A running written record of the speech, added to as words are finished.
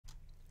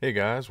Hey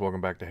guys,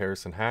 welcome back to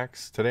Harrison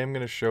Hacks. Today I'm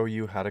going to show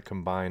you how to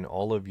combine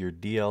all of your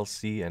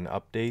DLC and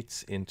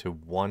updates into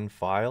one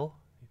file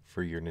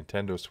for your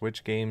Nintendo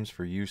Switch games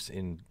for use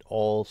in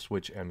all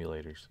Switch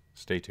emulators.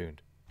 Stay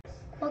tuned.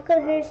 Welcome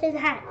to Harrison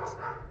Hacks.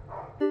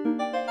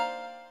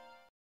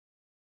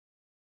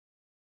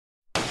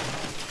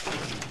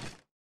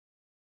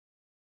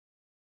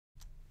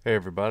 Hey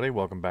everybody,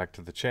 welcome back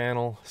to the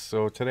channel.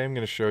 So today I'm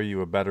going to show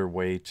you a better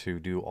way to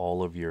do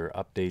all of your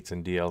updates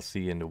and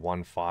DLC into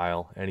one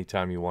file.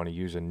 Anytime you want to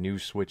use a new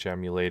Switch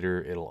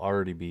emulator, it'll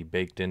already be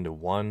baked into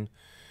one.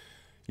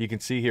 You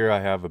can see here I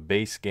have a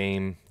base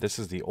game. This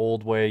is the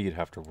old way. You'd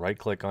have to right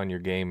click on your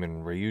game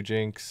in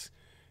Ryujinx,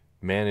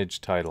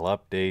 manage title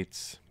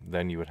updates,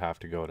 then you would have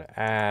to go to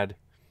add,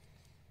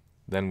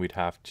 then we'd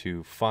have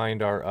to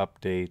find our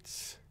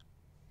updates.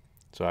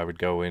 So I would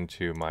go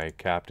into my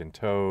Captain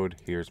Toad,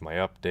 here's my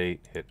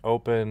update, hit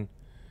open.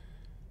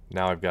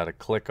 Now I've got to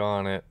click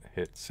on it,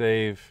 hit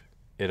save,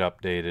 it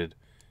updated.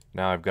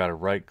 Now I've got to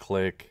right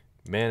click,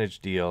 manage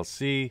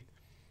DLC.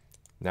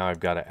 Now I've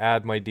got to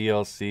add my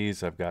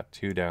DLCs. I've got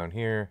two down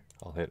here.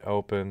 I'll hit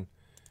open,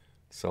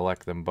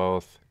 select them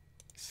both,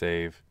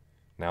 save.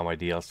 Now my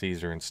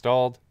DLCs are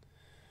installed.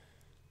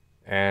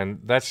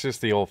 And that's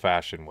just the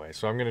old-fashioned way.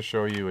 So I'm going to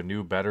show you a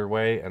new, better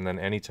way, and then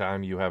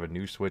anytime you have a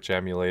new Switch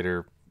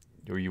emulator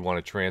or you want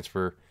to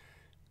transfer,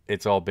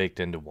 it's all baked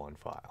into one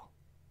file.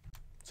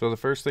 So the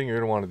first thing you're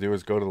going to want to do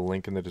is go to the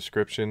link in the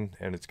description,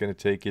 and it's going to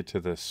take you to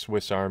the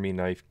Swiss Army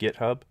Knife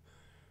GitHub.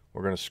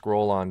 We're going to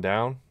scroll on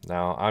down.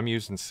 Now I'm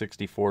using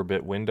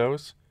 64-bit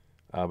Windows,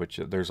 but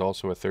there's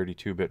also a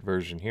 32-bit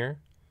version here.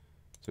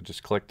 So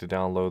just click to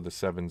download the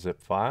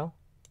 7-zip file.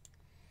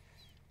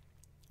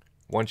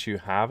 Once you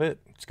have it,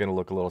 it's going to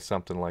look a little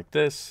something like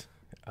this.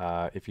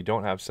 If you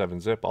don't have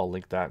 7-zip, I'll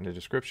link that in the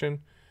description.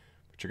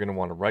 But you're going to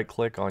want to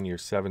right-click on your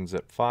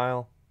 7-zip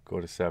file, go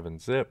to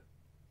 7-zip,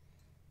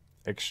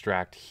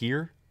 extract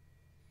here.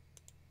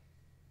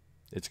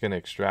 It's going to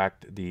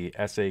extract the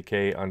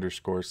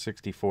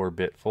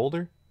SAK_64-bit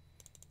folder.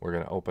 We're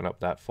going to open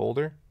up that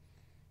folder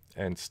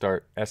and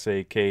start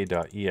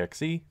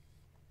sak.exe.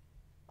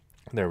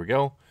 There we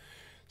go.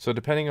 So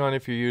depending on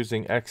if you're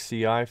using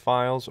XCI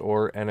files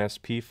or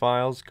NSP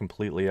files,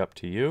 completely up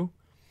to you.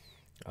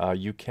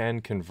 You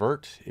can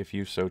convert if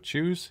you so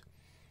choose.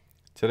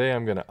 Today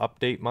I'm going to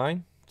update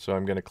mine. So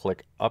I'm going to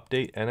click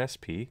Update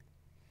NSP.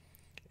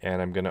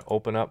 And I'm going to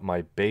open up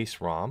my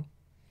base ROM.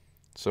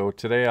 So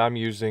today I'm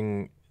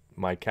using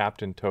my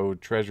Captain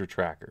Toad Treasure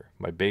Tracker.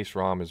 My base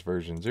ROM is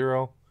version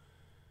 0.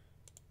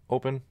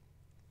 Open.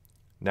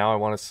 Now I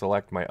want to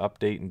select my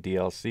update and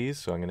DLCs,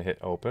 so I'm going to hit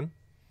open.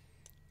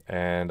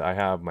 And I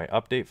have my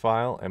update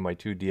file and my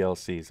two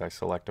DLCs. I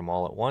select them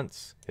all at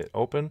once, hit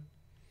open.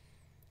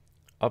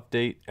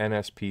 Update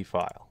NSP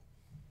file.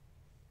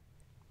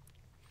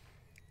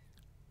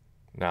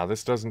 Now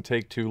this doesn't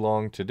take too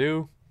long to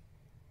do,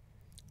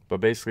 but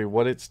basically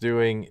what it's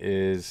doing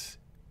is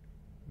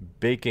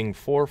baking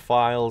 4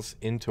 files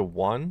into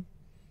one,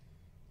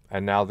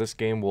 and now this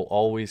game will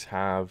always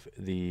have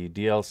the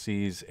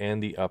DLCs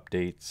and the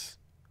updates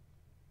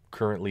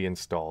currently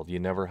installed. You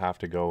never have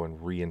to go and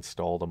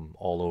reinstall them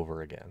all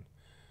over again.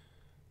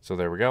 So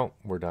there we go,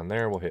 we're done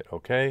there. We'll hit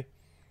OK,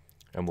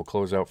 and we'll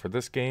close out for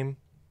this game,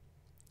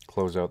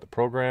 close out the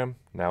program.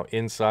 Now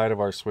inside of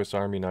our Swiss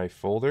Army Knife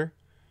folder,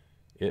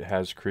 it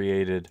has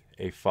created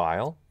a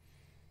file.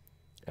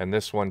 And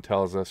this one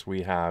tells us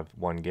we have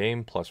 1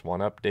 game plus 1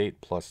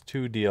 update plus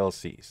 2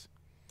 DLCs.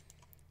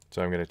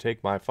 So I'm going to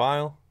take my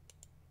file,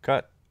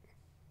 cut.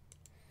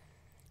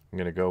 I'm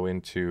going to go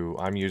into,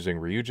 I'm using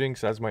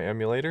Ryujinx as my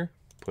emulator,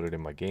 put it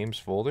in my games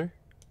folder.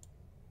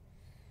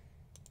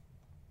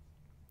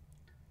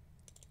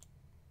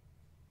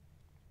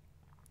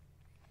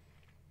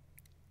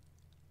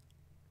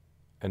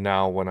 And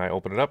now when I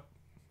open it up,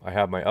 I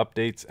have my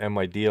updates and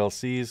my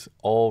DLCs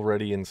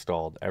already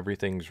installed.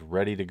 Everything's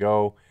ready to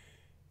go.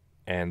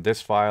 And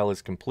this file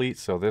is complete,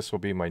 so this will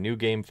be my new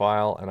game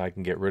file, and I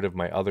can get rid of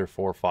my other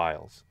 4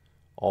 files.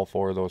 All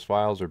 4 of those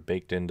files are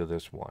baked into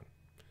this one.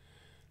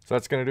 So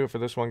that's going to do it for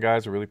this one,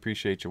 guys. I really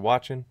appreciate you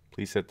watching.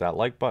 Please hit that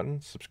like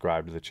button,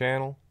 subscribe to the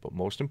channel, but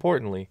most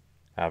importantly,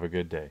 have a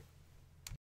good day.